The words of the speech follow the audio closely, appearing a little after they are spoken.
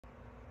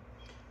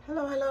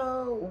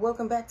Hello,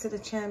 welcome back to the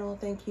channel.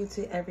 Thank you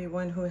to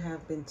everyone who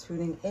have been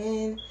tuning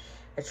in.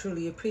 I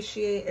truly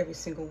appreciate every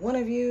single one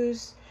of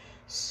yous.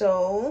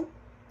 So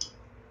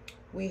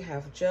we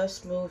have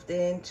just moved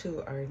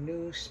into our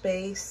new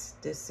space.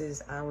 This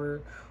is our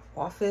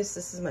office.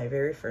 This is my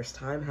very first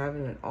time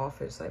having an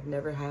office. I've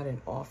never had an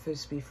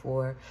office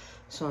before,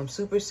 so I'm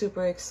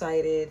super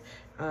excited.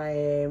 I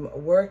am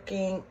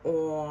working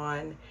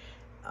on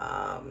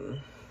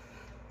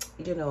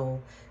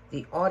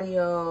the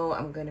audio.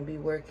 I'm going to be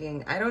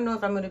working, I don't know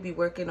if I'm going to be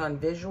working on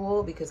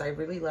visual, because I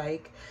really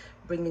like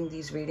bringing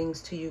these readings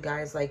to you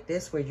guys like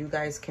this, where you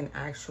guys can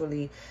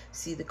actually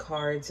see the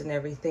cards and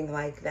everything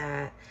like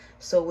that.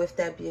 So with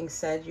that being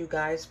said, you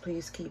guys,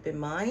 please keep in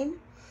mind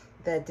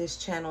that this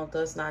channel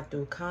does not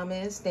do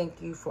comments.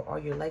 Thank you for all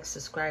your likes,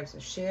 subscribes,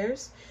 and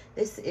shares.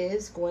 This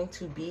is going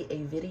to be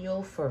a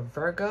video for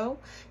Virgo.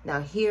 Now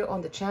here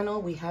on the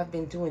channel, we have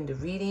been doing the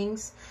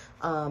readings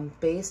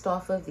based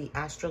off of the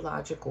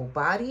astrological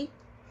body.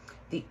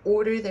 The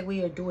order that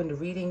we are doing the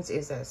readings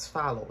is as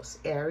follows: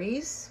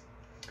 Aries,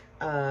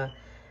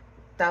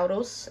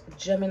 Taurus,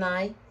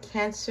 Gemini,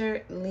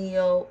 Cancer,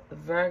 Leo,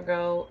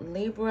 Virgo,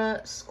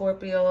 Libra,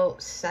 Scorpio,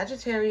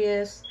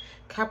 Sagittarius,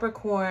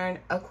 Capricorn,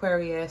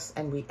 Aquarius,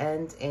 and we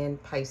end in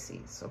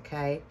Pisces.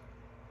 Okay,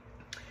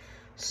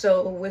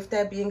 so with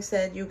that being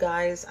said, you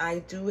guys, I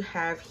do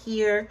have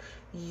here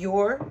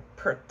your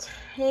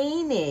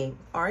pertaining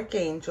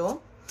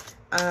archangel,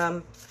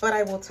 but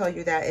I will tell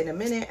you that in a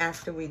minute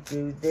after we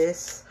do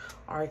this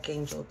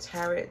Archangel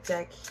Tarot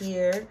deck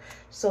here.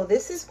 So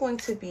this is going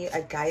to be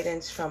a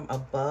guidance from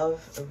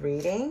above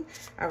reading.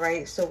 All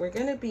right, so we're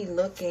going to be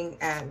looking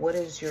at what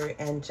is your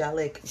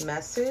angelic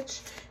message,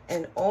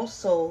 and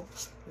also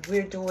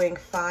we're doing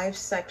 5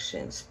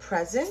 sections: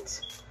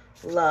 present,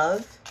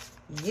 love,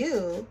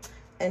 you,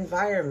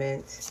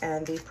 environment,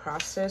 and the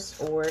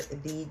process or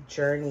the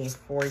journey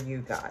for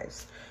you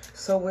guys.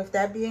 So with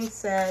that being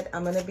said,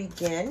 I'm going to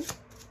begin.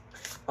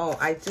 Oh,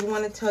 I do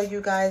want to tell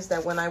you guys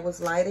that when I was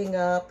lighting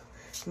up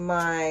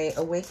my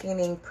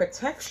awakening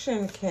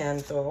protection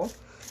candle,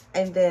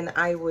 and then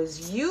I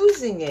was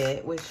using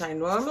it, which I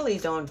normally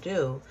don't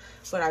do,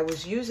 but I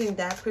was using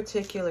that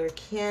particular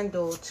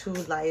candle to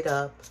light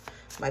up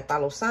my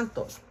Palo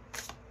Santo,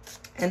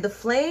 and the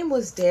flame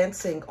was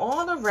dancing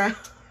all around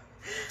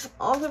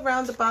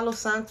the Palo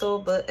Santo,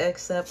 but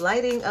except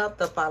lighting up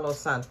the Palo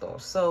Santo.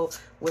 So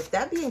with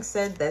that being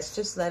said, that's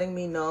just letting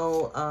me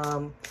know,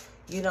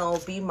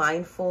 be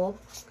mindful.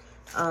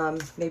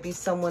 Maybe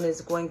someone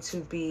is going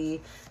to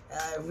be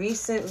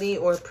recently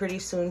or pretty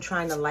soon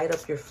trying to light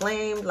up your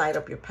flame, light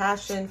up your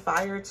passion.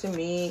 Fire to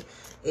me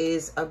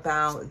is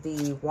about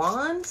the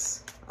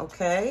wands.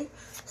 Okay,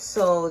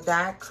 so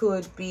that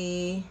could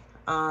be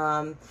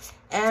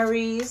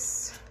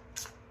Aries,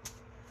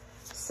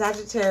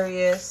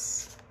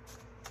 Sagittarius,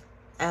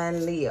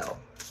 and Leo.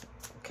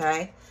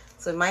 Okay,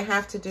 so it might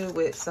have to do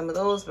with some of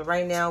those, but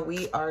right now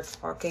we are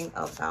talking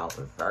about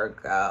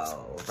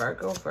Virgo.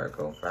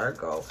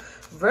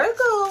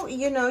 Virgo,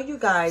 you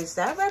guys,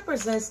 that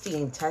represents the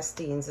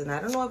intestines, and I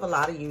don't know if a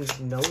lot of you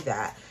know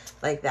that.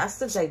 Like, that's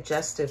the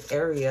digestive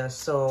area.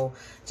 So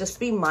just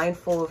be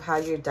mindful of how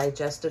your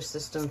digestive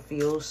system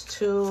feels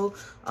too.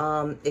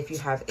 If you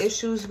have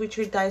issues with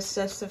your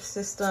digestive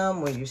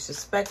system, or you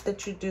suspect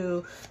that you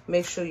do,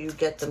 make sure you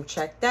get them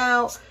checked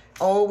out.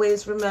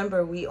 Always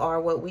remember, we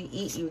are what we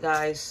eat, you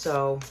guys.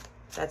 So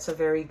that's a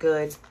very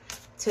good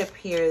tip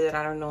here that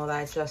I don't know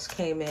that just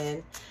came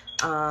in.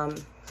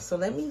 So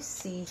let me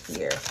see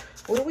here.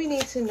 What do we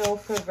need to know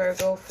for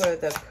Virgo for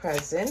the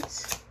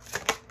present?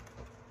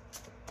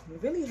 You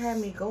really had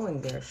me going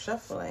there,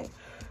 shuffling.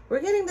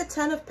 We're getting the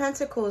 10 of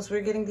Pentacles.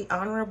 We're getting the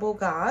Honorable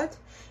God.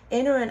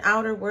 Inner and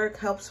outer work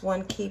helps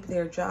one keep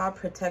their job,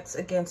 protects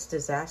against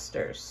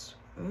disasters.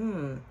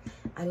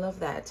 I love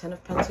that. 10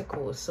 of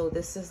Pentacles. So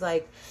this is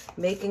like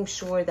making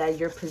sure that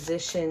your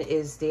position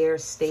is there,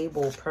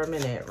 stable,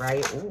 permanent,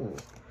 right? Ooh.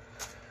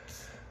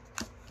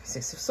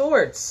 6 of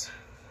Swords.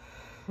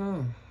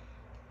 The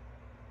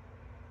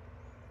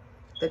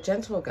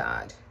Gentle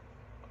God.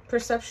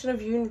 Perception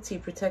of unity,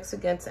 protects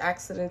against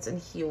accidents and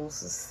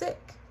heals the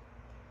sick.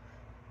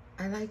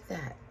 I like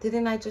that.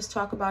 Didn't I just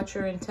talk about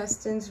your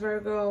intestines,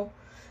 Virgo?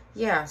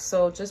 Yeah,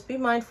 so just be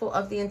mindful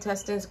of the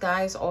intestines,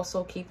 guys.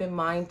 Also keep in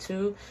mind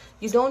too,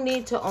 you don't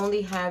need to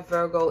only have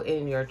Virgo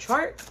in your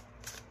chart.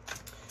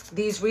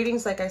 These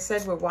readings, like I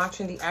said, we're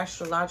watching the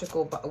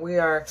astrological, but we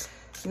are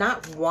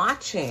not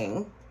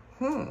watching,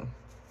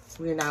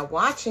 we're not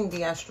watching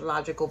the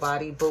astrological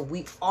body, but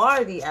we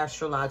are the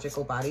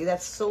astrological body.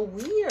 That's so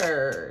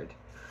weird.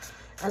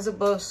 As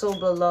above, so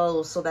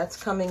below. So that's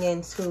coming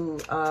into,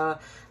 all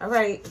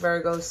right,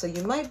 Virgo. So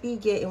you might be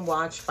getting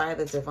watched by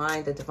the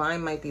divine. The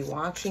divine might be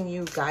watching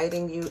you,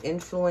 guiding you,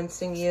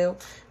 influencing you.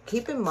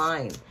 Keep in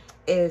mind,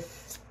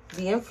 if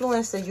the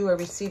influence that you are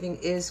receiving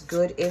is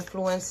good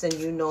influence, then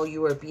you know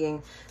you are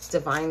being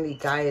divinely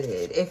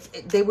guided. If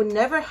they would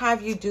never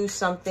have you do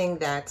something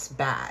that's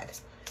bad.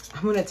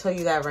 I'm going to tell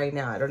you that right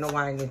now. I don't know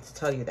why I need to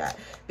tell you that.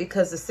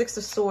 Because the 6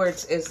 of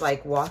Swords is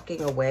like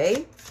walking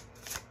away.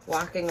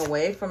 walking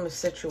away from a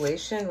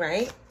situation,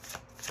 right?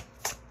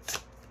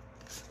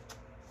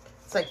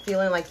 It's like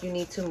feeling like you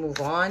need to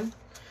move on.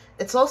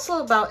 It's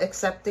also about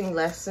accepting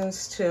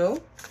lessons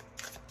too.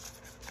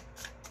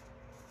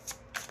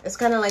 It's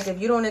kind of like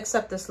if you don't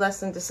accept this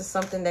lesson, this is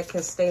something that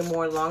can stay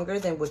more longer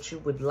than what you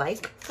would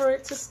like for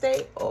it to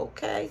stay.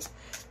 Okay.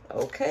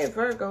 Okay,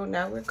 Virgo,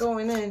 now we're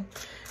going in.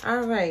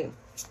 All right.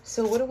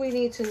 So what do we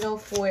need to know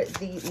for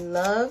the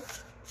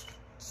love?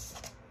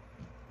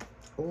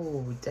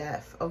 Ooh,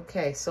 death.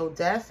 Okay, so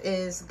death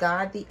is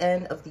God, the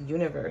end of the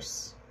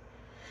universe.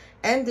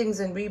 Endings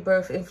and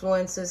rebirth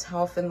influences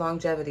health and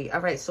longevity.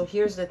 All right, so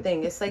here's the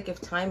thing. It's like if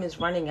time is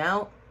running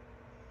out,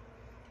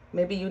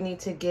 maybe you need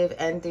to give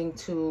ending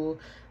to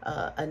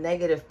a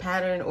negative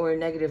pattern or a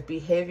negative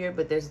behavior,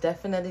 but there's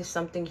definitely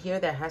something here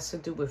that has to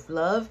do with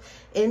love.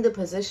 In the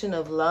position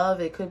of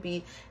love, it could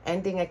be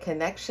ending a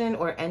connection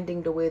or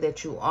ending the way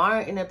that you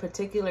are in a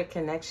particular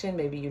connection.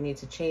 Maybe you need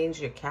to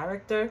change your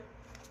character.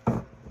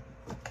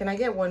 Can I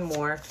get one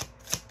more?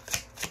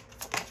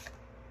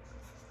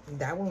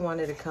 That one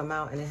wanted to come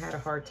out and it had a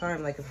hard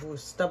time, like if it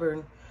was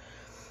stubborn.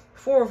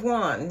 Four of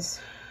Wands.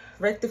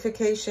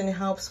 Rectification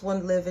helps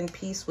one live in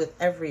peace with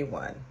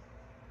everyone.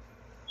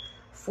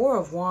 Four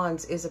of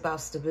Wands is about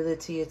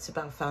stability. It's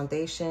about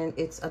foundation.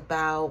 It's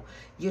about,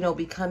 you know,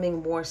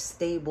 becoming more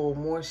stable,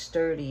 more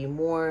sturdy,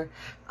 more,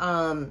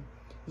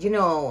 you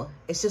know,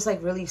 it's just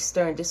like really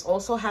stern. This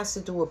also has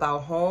to do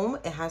about home.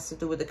 It has to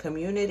do with the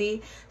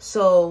community.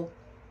 So,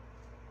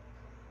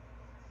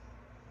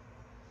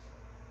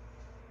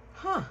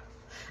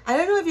 I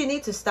don't know if you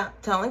need to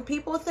stop telling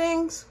people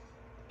things,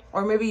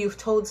 or maybe you've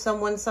told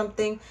someone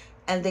something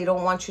and they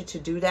don't want you to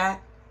do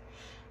that.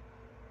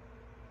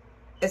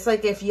 It's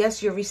like if,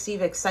 yes, you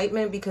receive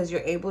excitement because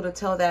you're able to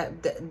tell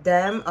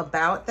them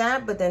about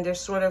that, but then there's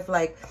sort of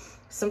like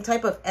some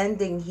type of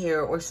ending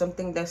here or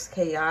something that's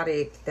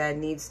chaotic that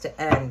needs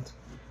to end.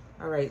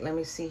 All right, let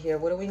me see here.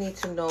 What do we need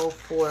to know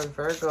for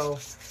Virgo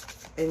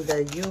in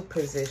the U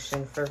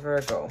position for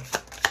Virgo?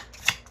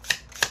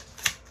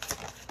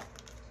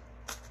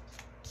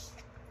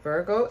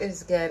 Virgo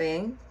is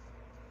getting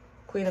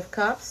Queen of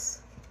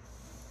Cups,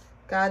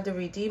 God the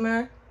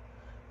Redeemer.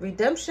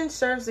 Redemption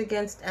serves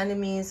against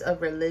enemies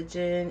of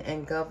religion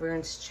and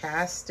governs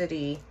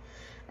chastity.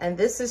 And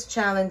this is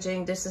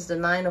challenging. This is the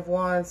Nine of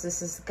Wands.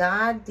 This is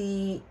God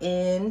the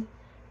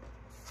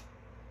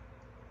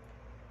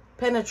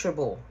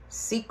impenetrable,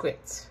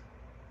 secret.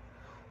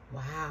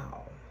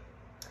 Wow.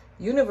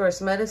 Universe,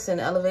 medicine,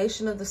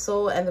 elevation of the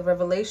soul, and the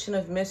revelation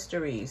of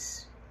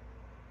mysteries.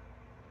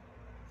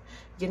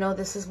 You know,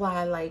 this is why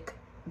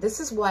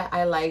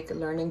I like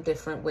learning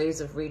different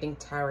ways of reading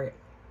tarot.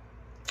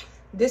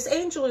 This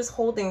angel is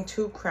holding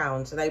two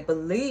crowns, and I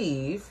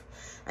believe,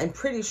 I'm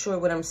pretty sure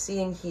what I'm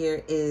seeing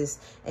here is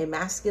a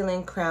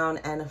masculine crown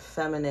and a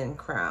feminine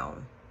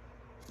crown.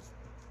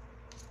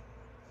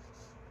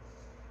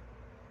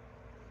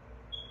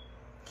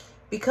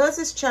 Because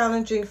it's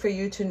challenging for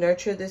you to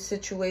nurture this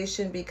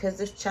situation,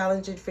 because it's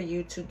challenging for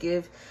you to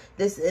give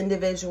this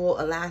individual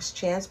a last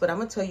chance. But I'm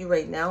going to tell you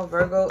right now,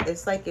 Virgo,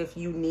 it's like if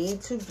you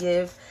need to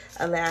give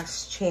a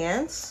last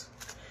chance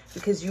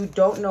because you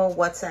don't know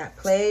what's at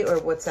play or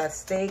what's at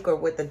stake or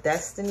what the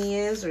destiny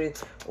is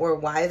or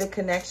why the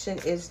connection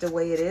is the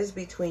way it is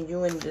between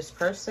you and this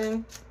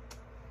person.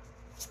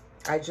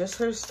 I just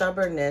heard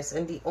stubbornness.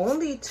 And the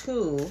only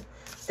two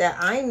that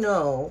I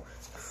know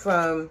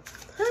from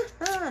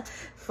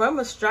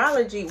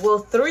astrology, well,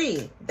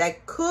 three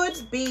that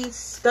could be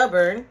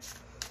stubborn: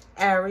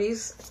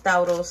 Aries,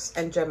 Taurus,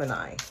 and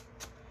Gemini.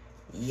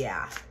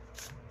 Yeah,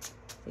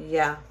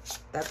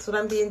 that's what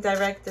I'm being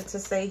directed to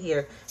say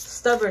here.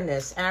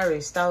 Stubbornness,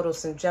 Aries,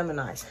 Taurus, and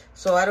Gemini.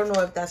 So I don't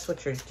know if that's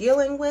what you're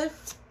dealing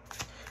with.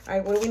 All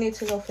right, what do we need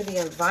to know for the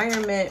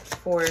environment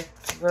for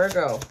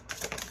Virgo?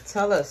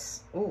 Tell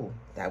us. Ooh,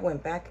 that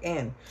went back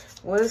in.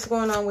 What is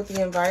going on with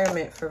the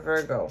environment for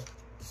Virgo?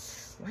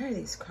 Why are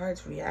these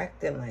cards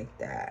reacting like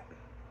that?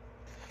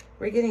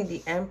 We're getting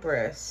the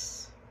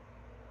Empress.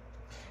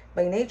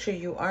 By nature,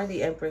 you are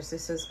the Empress.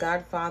 This is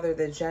Godfather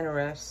the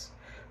Generous.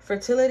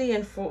 Fertility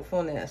and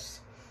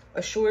fruitfulness.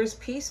 Assures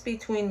peace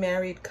between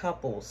married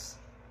couples.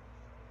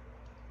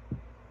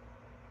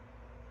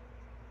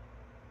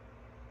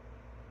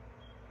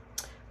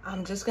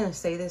 I'm just going to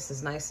say this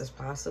as nice as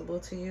possible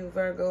to you,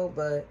 Virgo,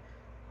 but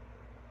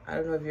I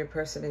don't know if your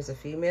person is a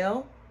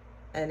female.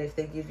 And if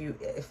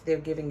they're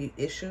giving you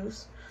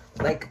issues,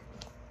 like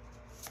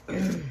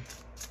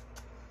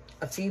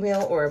a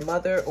female or a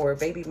mother or a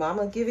baby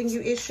mama giving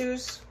you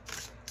issues,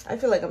 I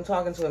feel like I'm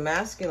talking to a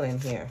masculine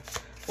here.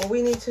 What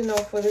we need to know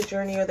for the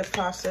journey or the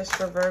process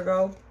for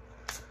Virgo.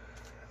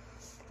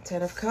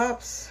 10 of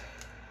Cups.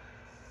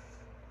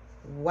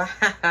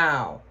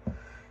 Wow.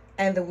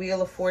 And the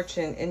Wheel of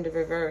Fortune in the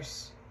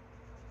reverse.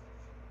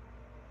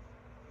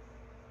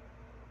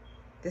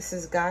 This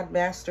is God,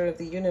 Master of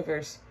the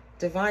Universe.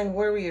 Divine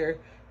Warrior,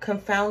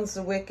 confounds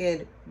the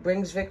wicked,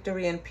 brings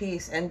victory and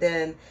peace. And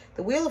then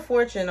the Wheel of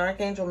Fortune,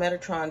 Archangel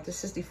Metatron,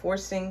 this is the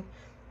forcing,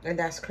 and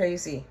that's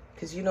crazy.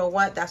 Because you know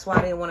what? That's why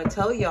I didn't want to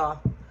tell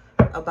y'all.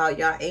 about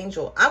y'all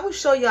angel. I'm gonna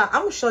show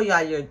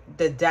y'all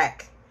the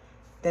deck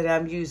that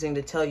I'm using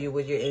to tell you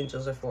what your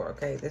angels are for.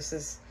 Okay,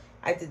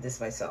 I did this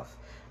myself.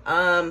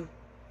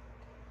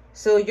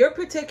 So your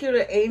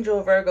particular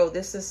angel, Virgo,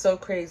 this is so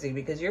crazy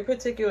because your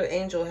particular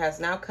angel has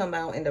now come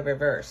out in the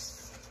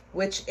reverse,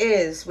 which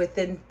is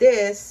within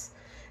this.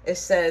 It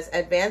says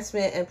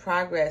advancement and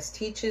progress,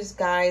 teaches,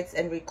 guides,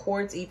 and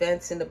records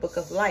events in the book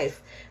of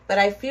life. But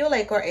I feel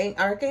like our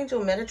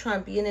Archangel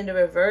Metatron being in the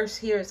reverse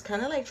here is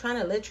kind of like trying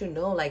to let you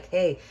know, like,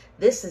 hey,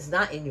 this is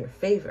not in your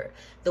favor.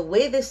 The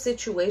way this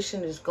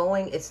situation is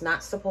going, it's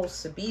not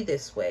supposed to be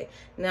this way.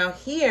 Now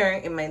here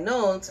in my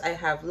notes, I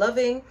have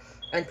loving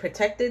and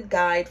protected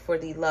guide for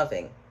the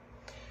loving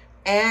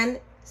and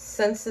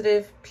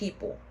sensitive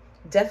people.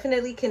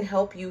 Definitely can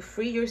help you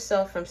free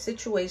yourself from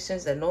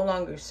situations that no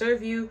longer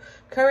serve you.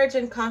 Courage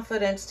and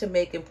confidence to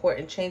make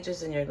important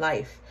changes in your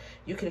life.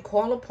 You can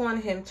call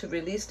upon him to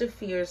release the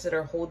fears that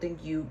are holding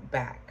you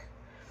back.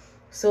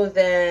 So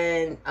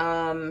then,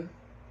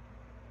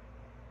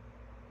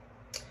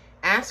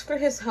 ask for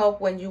his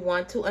help when you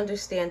want to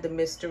understand the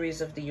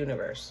mysteries of the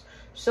universe.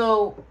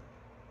 So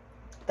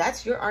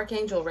that's your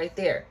archangel right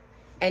there.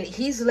 And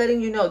he's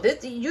letting you know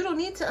that you don't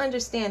need to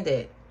understand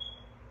it.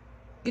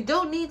 You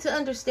don't need to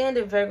understand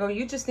it, Virgo.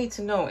 You just need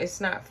to know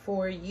it's not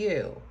for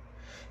you.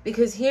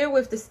 Because here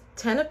with this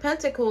 10 of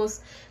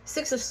Pentacles,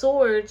 6 of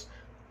Swords,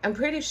 I'm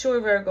pretty sure,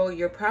 Virgo,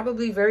 you're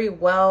probably very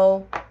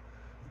well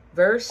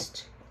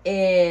versed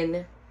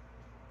in...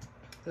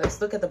 Let's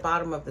look at the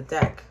bottom of the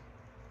deck.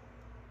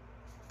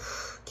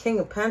 King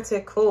of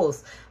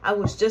Pentacles. I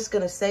was just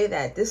going to say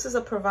that. This is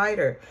a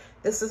provider.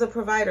 This is a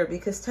provider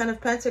because 10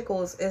 of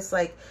Pentacles is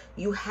like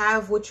you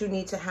have what you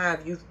need to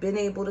have. You've been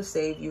able to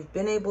save. You've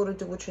been able to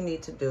do what you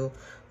need to do,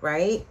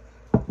 right?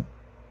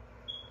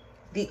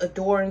 The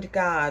adorned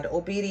God.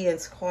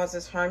 Obedience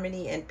causes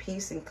harmony and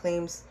peace and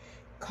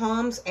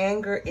calms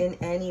anger in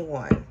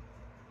anyone.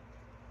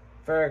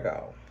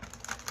 Virgo.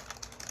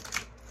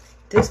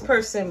 This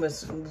person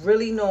must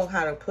really know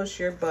how to push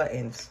your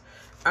buttons.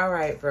 All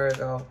right,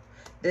 Virgo.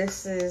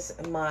 This is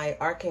my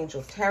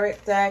Archangel Tarot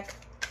deck.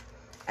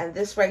 And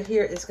this right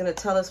here is going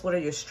to tell us what are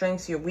your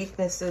strengths, your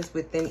weaknesses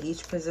within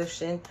each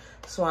position.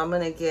 So I'm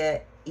going to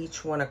get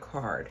each one a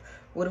card.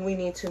 What do we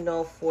need to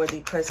know for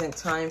the present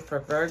time for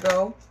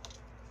Virgo?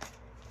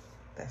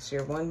 That's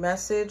your one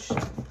message.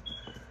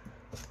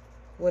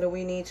 What do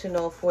we need to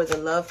know for the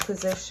love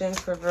position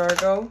for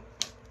Virgo?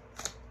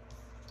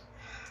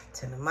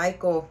 Ten of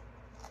Michael.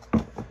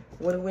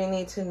 What do we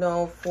need to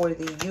know for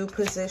the you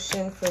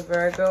position for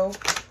Virgo?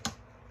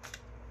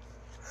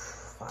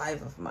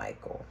 Five of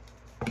Michael.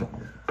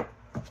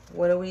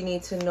 What do we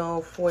need to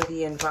know for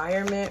the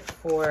environment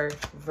for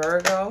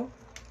Virgo?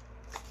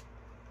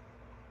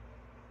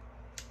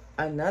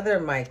 Another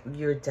Mike.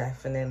 You're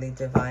definitely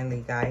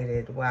divinely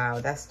guided. Wow,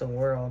 that's the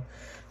world.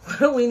 What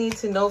do we need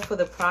to know for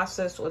the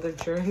process or the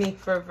journey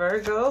for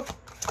Virgo?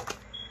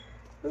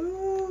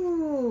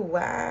 Ooh,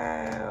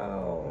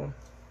 wow.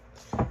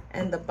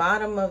 And the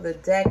bottom of the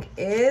deck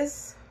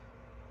is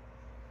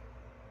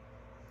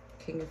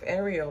King of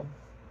Ariel.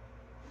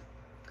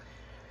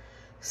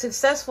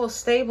 Successful,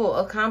 stable,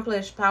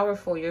 accomplished,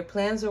 powerful. Your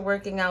plans are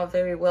working out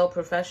very well.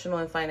 Professional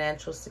and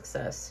financial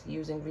success.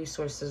 Using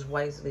resources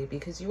wisely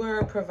because you are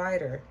a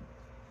provider.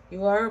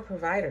 You are a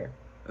provider.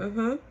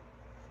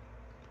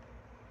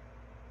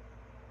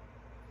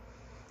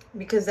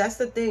 Because that's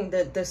the thing.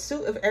 The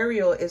suit of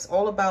Ariel is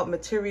all about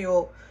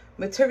material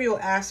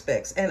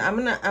aspects. And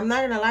I'm not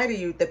gonna lie to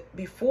you that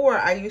before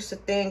I used to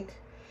think,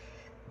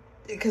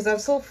 because I'm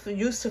so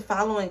used to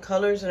following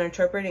colors and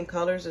interpreting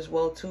colors as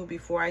well too.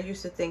 Before I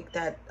used to think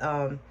that,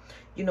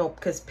 you know,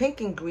 because pink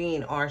and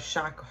green are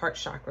heart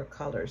chakra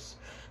colors.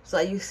 So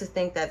I used to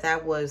think that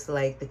that was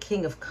like the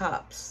King of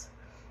Cups.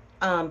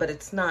 But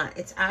it's not.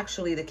 It's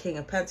actually the King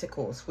of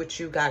Pentacles, which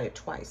you got it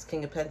twice.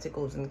 King of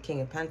Pentacles and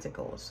King of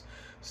Pentacles.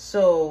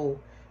 So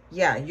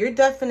yeah, you're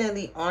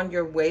definitely on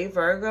your way,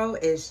 Virgo.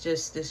 It's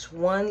just this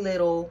one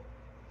little,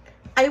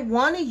 I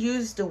want to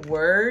use the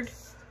word,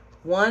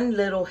 one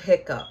little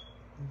hiccup.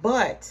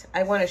 But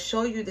I want to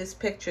show you this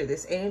picture.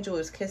 This angel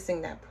is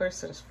kissing that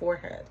person's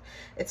forehead.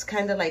 It's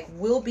kind of like,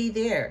 we'll be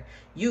there.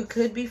 You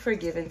could be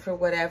forgiven for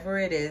whatever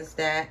it is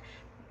that,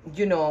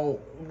 you know,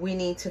 we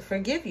need to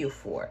forgive you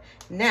for.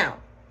 Now,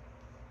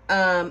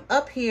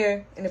 up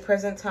here in the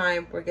present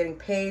time, we're getting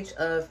Page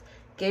of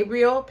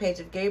Gabriel. Page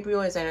of Gabriel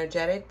is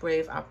energetic,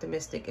 brave,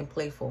 optimistic, and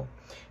playful.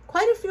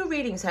 Quite a few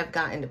readings have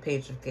gotten the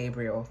Page of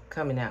Gabriel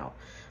coming out.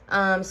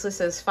 So it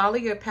says, follow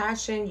your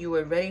passion. You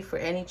are ready for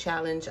any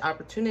challenge,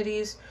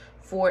 opportunities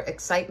for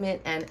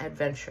excitement and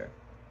adventure.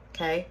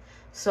 Okay.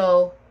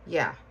 So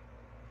yeah,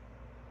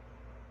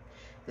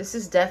 this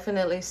is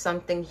definitely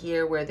something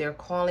here where they're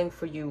calling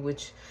for you,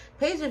 which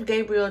Page of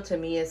Gabriel to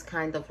me is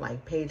kind of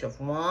like Page of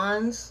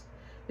Wands,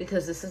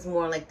 because this is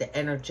more like the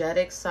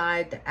energetic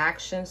side, the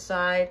action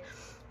side.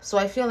 So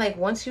I feel like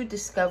once you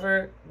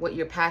discover what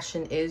your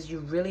passion is, you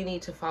really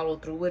need to follow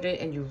through with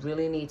it, and you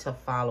really need to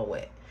follow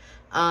it.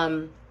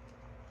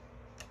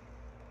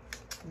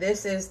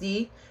 This is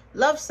the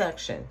love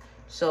section.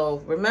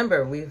 So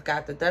remember, we've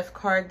got the Death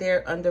card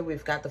there under,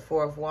 we've got the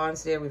Four of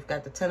Wands there, we've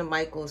got the Ten of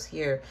Michaels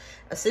here.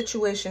 A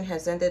situation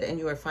has ended and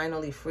you are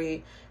finally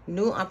free.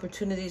 New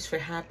opportunities for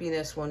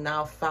happiness will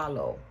now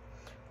follow.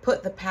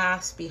 Put the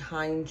past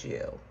behind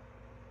you.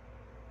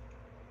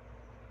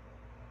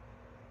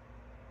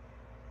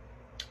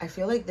 I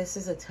feel like this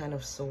is a Ten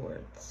of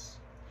Swords.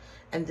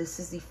 And this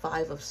is the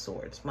Five of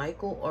Swords.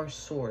 Michael or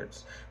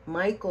Swords.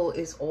 Michael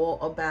is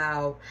all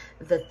about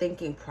the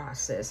thinking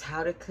process,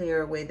 how to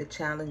clear away the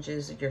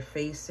challenges that you're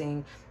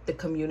facing, the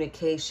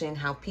communication,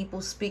 how people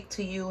speak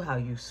to you, how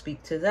you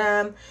speak to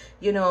them.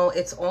 You know,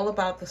 it's all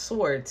about the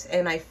swords.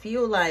 And I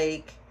feel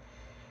like,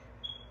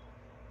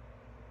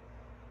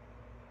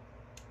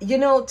 you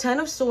know, Ten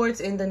of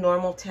Swords in the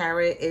normal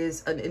tarot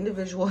is an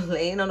individual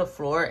laying on the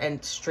floor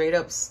and straight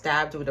up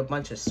stabbed with a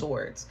bunch of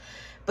swords.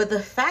 But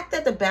the fact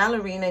that the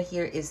ballerina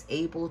here is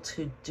able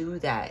to do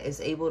that, is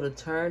able to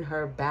turn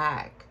her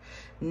back,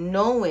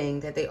 knowing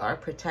that they are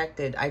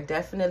protected, I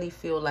definitely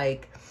feel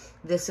like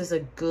this is a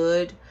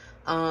good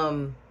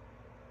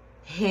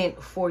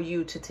hint for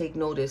you to take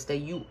notice that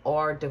you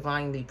are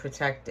divinely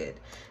protected.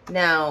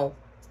 Now,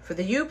 for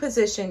the you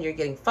position, you're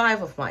getting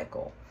Five of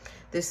Michael.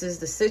 This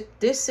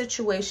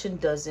situation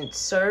doesn't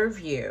serve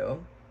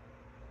you.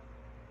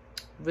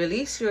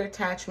 Release your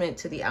attachment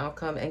to the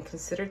outcome and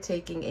consider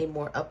taking a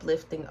more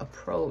uplifting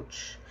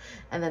approach.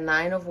 And the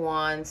Nine of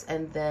Wands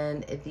and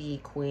then the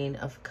Queen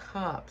of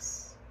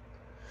Cups.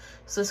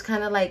 So it's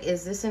kind of like,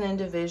 is this an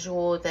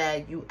individual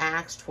that you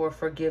asked for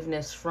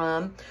forgiveness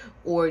from,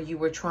 or you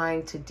were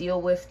trying to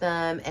deal with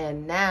them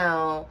and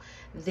now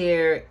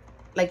they're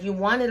like, you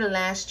wanted a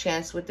last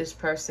chance with this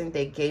person,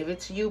 they gave it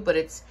to you, but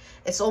it's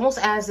almost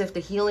as if the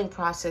healing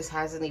process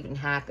hasn't even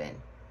happened.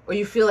 Or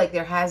you feel like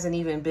there hasn't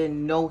even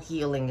been no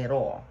healing at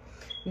all.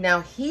 Now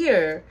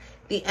here,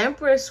 the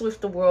Empress with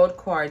the World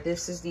card,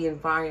 this is the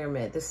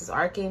environment. This is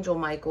Archangel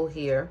Michael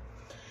here.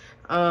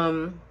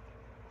 A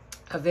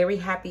very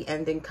happy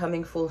ending,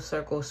 coming full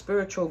circle,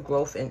 spiritual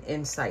growth and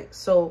insight.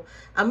 So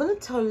I'm going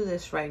to tell you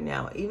this right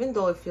now. Even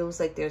though it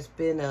feels like there's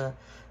been an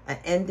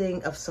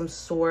ending of some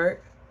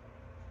sort,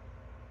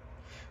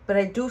 but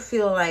I do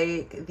feel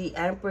like the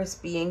Empress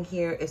being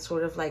here is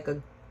sort of like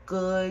a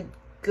good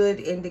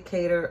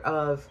indicator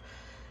of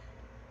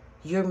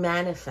you're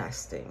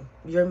manifesting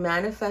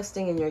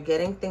and you're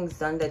getting things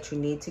done that you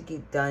need to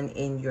get done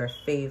in your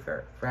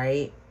favor,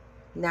 right?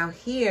 Now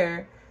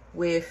here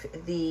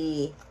with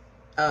the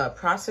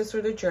process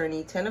or the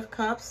journey, Ten of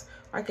Cups,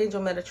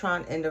 Archangel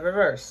Metatron in the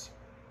reverse,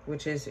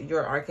 which is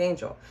your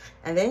archangel.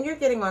 And then you're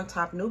getting on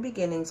top, new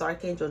beginnings,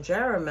 Archangel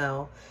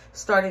Jeremiel,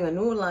 starting a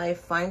new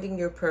life, finding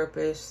your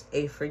purpose,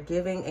 a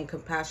forgiving and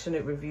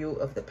compassionate review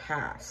of the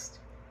past.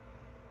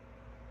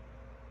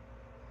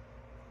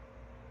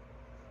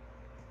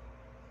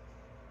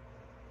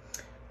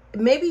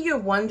 Maybe you're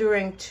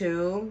wondering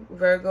too,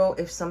 Virgo,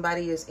 if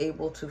somebody is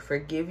able to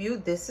forgive you.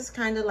 This is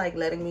kind of like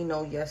letting me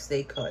know, yes,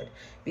 they could.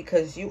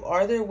 Because you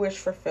are their wish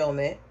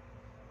fulfillment.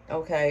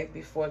 Okay,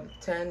 before the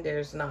 10,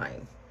 there's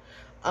 9.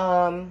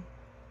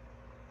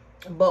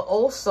 But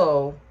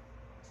also,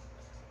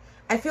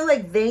 I feel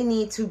like they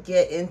need to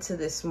get into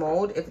this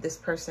mode. If this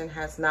person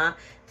has not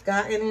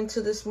gotten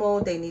into this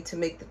mode, they need to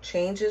make the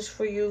changes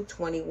for you.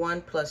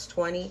 21 plus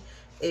 20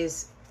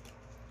 is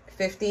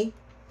 50.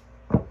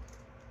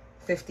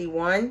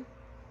 51.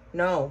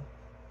 No.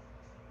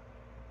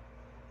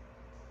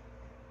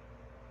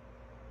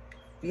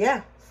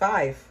 Yeah,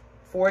 5.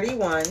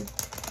 41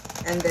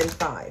 and then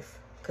 5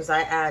 because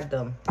I add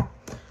them.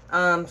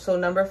 So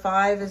number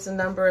 5 is a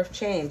number of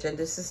change, and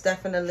this is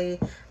definitely,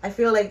 I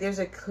feel like there's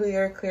a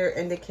clear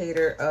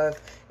indicator of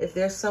if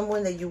there's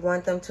someone that you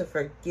want them to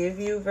forgive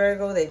you,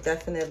 Virgo, they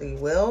definitely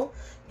will.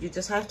 You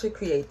just have to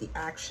create the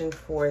action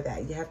for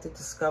that. You have to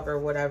discover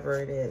whatever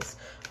it is.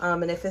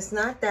 And if it's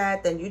not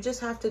that, then you just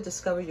have to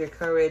discover your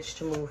courage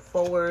to move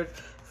forward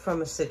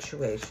from a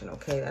situation,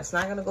 okay? That's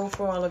not going to go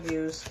for all of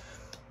you.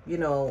 You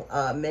know,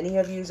 many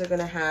of you are going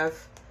to have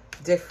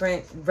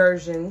different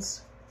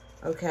versions,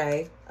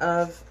 okay,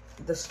 of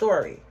the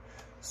story.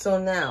 So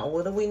now,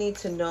 what do we need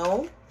to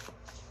know?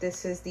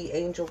 This is the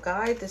angel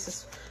guide. This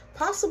is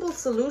possible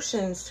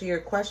solutions to your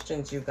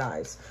questions, you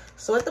guys.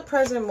 So at the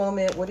present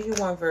moment, what do you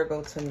want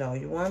Virgo to know?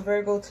 You want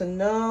Virgo to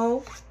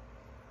know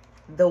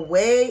the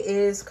way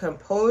is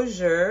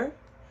composure,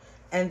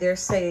 and they're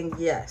saying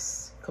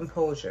yes,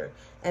 composure.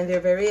 And they're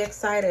very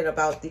excited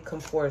about the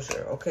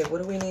composure. Okay,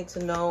 what do we need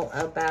to know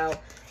about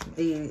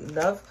the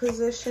love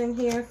position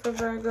here for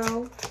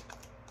Virgo?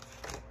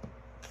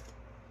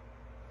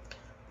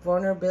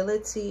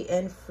 Vulnerability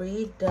and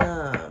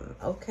freedom.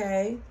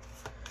 Okay.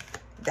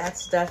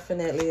 That's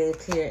definitely a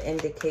clear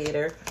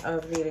indicator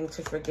of needing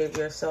to forgive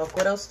yourself.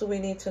 What else do we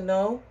need to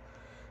know?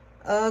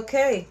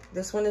 Okay,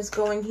 this one is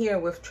going here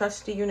with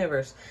trust the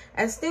universe.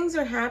 As things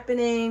are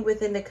happening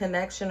within the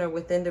connection or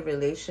within the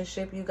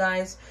relationship, you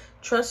guys,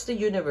 trust the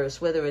universe.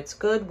 Whether it's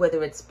good,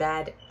 whether it's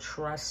bad,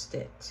 trust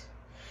it.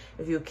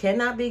 If you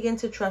cannot begin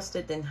to trust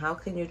it, then how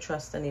can you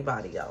trust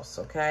anybody else,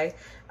 okay?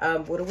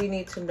 What do we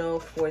need to know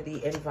for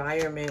the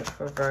environment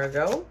for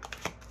Virgo?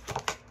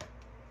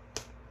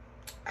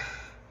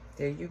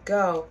 There you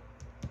go.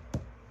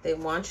 They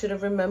want you to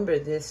remember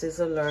this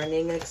is a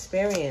learning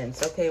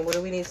experience. Okay, what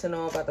do we need to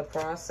know about the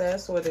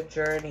process or the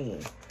journey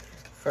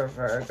for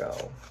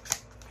Virgo?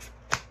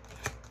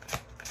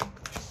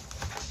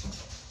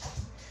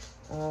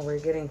 Oh, we're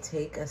getting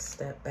take a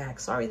step back.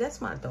 Sorry, that's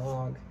my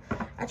dog.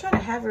 I try to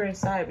have her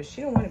inside, but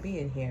she don't want to be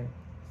in here.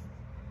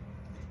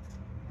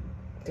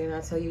 Didn't I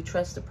tell you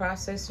trust the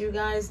process, you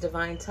guys?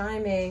 Divine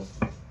timing.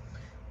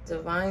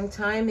 Divine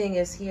timing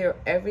is here.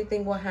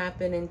 Everything will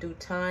happen in due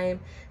time.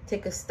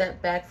 Take a step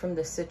back from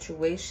the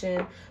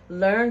situation.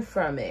 Learn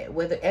from it.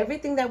 Whether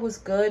everything that was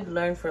good,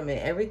 learn from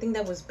it. Everything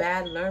that was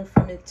bad, learn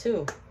from it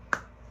too.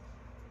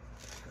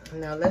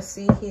 Now, let's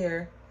see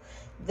here.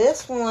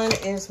 This one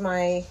is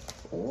my...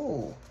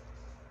 Ooh.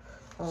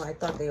 Oh, I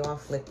thought they all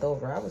flipped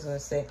over. I was going to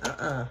say,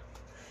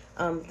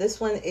 this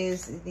one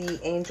is the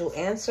Angel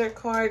Answer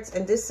cards.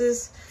 And this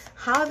is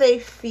how they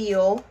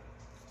feel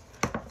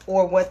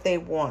or what they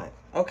want.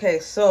 Okay,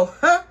 so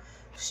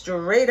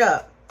straight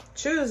up,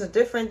 choose a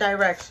different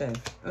direction.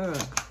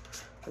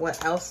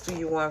 What else do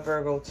you want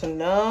Virgo to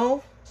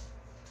know?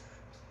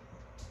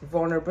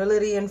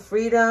 Vulnerability and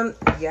freedom.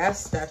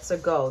 Yes, that's a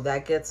go.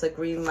 That gets a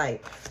green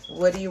light.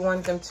 What do you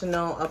want them to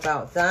know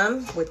about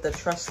them with the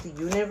Trust the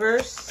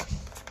Universe?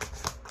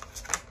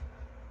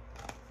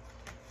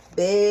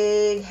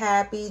 Big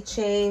happy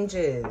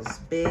changes.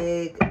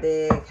 Big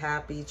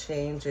happy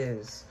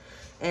changes.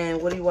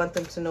 And what do you want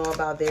them to know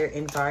about their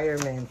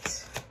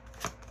environment?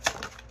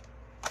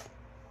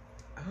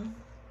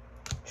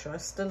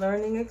 Trust the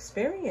learning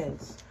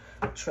experience.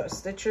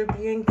 Trust that you're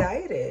being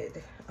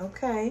guided.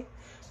 Okay.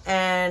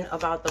 And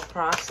about the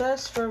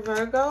process for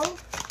Virgo?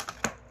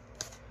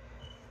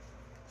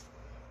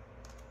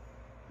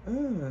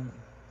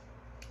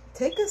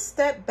 Take a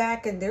step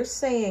back, and they're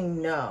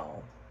saying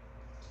no.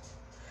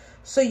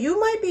 So you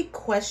might be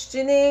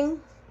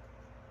questioning.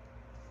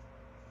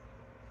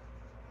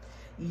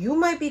 You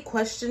might be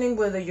questioning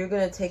whether you're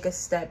going to take a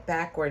step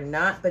back or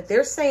not. But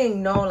they're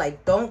saying no,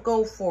 like don't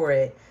go for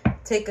it.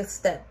 Take a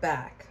step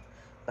back.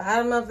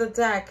 Bottom of the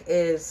deck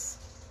is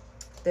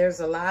there's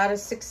a lot of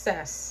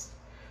success.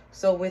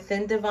 So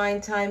within divine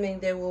timing,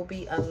 there will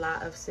be a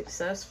lot of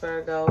success,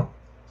 Virgo.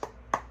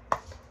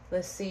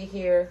 Let's see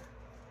here.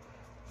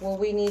 What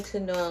we need to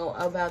know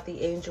about the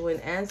angel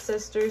and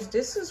ancestors.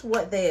 This is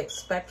what they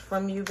expect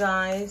from you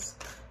guys.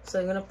 So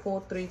I'm going to pull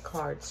 3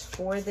 cards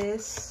for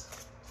this.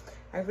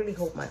 I really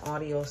hope my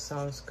audio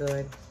sounds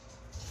good.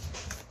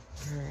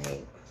 All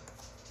right.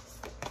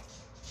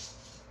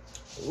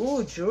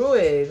 Ooh,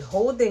 Druid,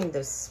 holding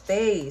the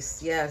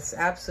space. Yes,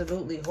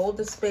 absolutely. Hold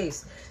the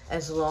space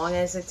as long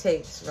as it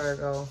takes,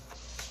 Virgo.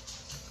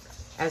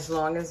 As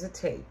long as it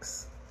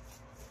takes.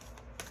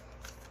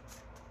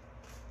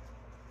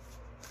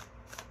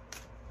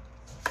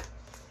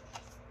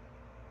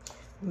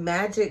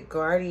 Magic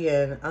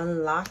Guardian,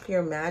 unlock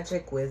your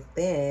magic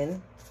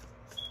within.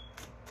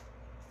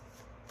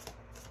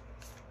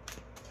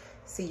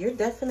 See, you're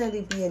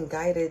definitely being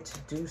guided to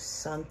do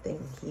something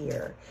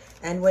here.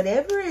 And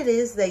whatever it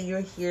is that you're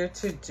here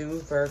to do,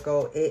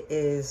 Virgo, it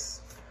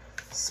is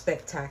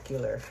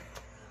spectacular.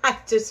 I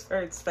just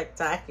heard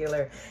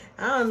spectacular.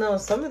 I don't know.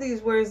 Some of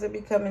these words that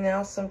be coming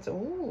out sometimes.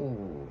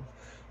 Ooh.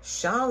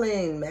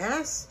 Shaolin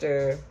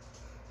Master.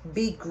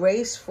 Be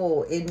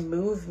graceful in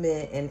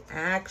movement and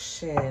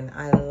action.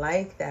 I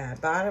like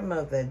that. Bottom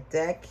of the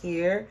deck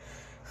here.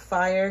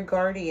 Fire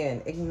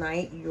Guardian.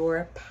 Ignite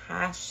your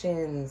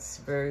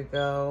passions,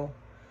 Virgo.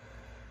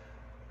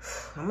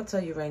 I'm going to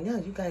tell you right now,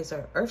 you guys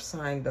are earth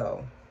sign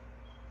though.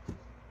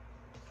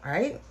 All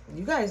right?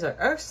 You guys are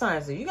earth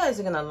signs. So you guys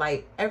are going to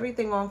light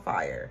everything on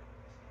fire.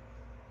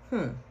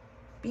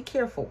 Be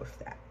careful with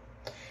that.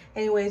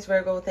 Anyways,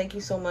 Virgo, thank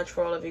you so much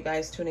for all of you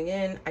guys tuning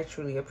in. I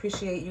truly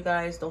appreciate you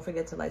guys. Don't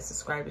forget to like,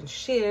 subscribe, and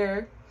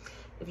share.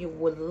 If you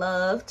would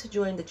love to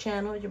join the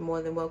channel, you're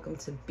more than welcome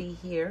to be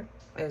here.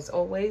 As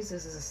always,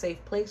 this is a safe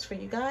place for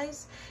you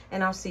guys.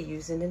 And I'll see you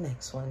in the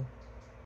next one.